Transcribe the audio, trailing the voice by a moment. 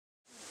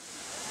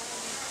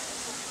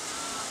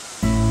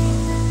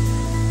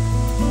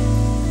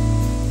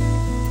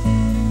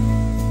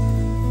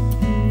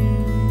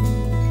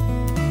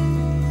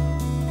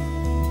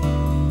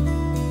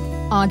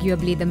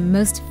Arguably the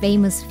most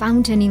famous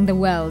fountain in the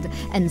world,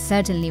 and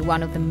certainly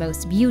one of the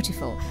most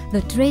beautiful,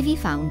 the Trevi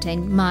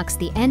fountain marks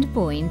the end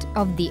point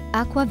of the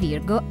Acqua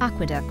Virgo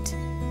aqueduct.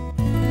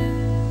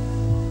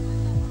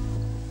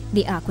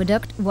 The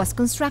aqueduct was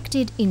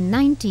constructed in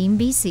 19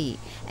 BC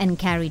and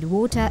carried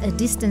water a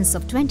distance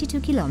of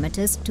 22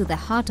 kilometers to the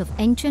heart of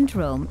ancient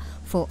Rome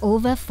for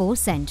over 4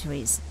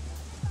 centuries.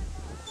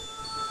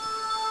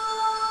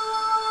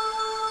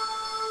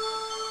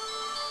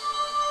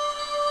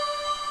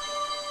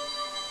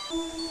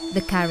 The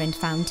current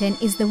fountain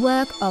is the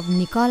work of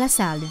Nicola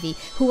Salvi,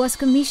 who was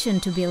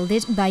commissioned to build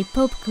it by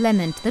Pope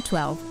Clement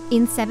XII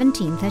in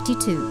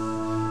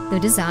 1732. The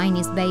design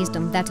is based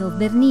on that of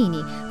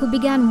Bernini, who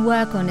began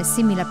work on a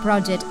similar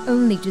project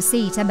only to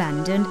see it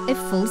abandoned a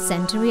full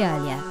century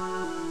earlier.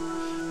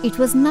 It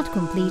was not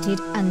completed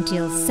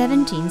until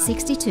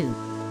 1762.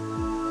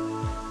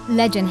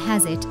 Legend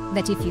has it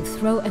that if you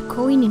throw a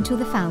coin into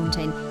the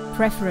fountain,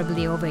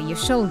 preferably over your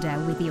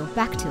shoulder with your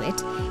back to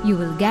it, you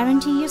will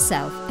guarantee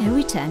yourself a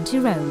return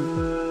to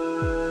Rome.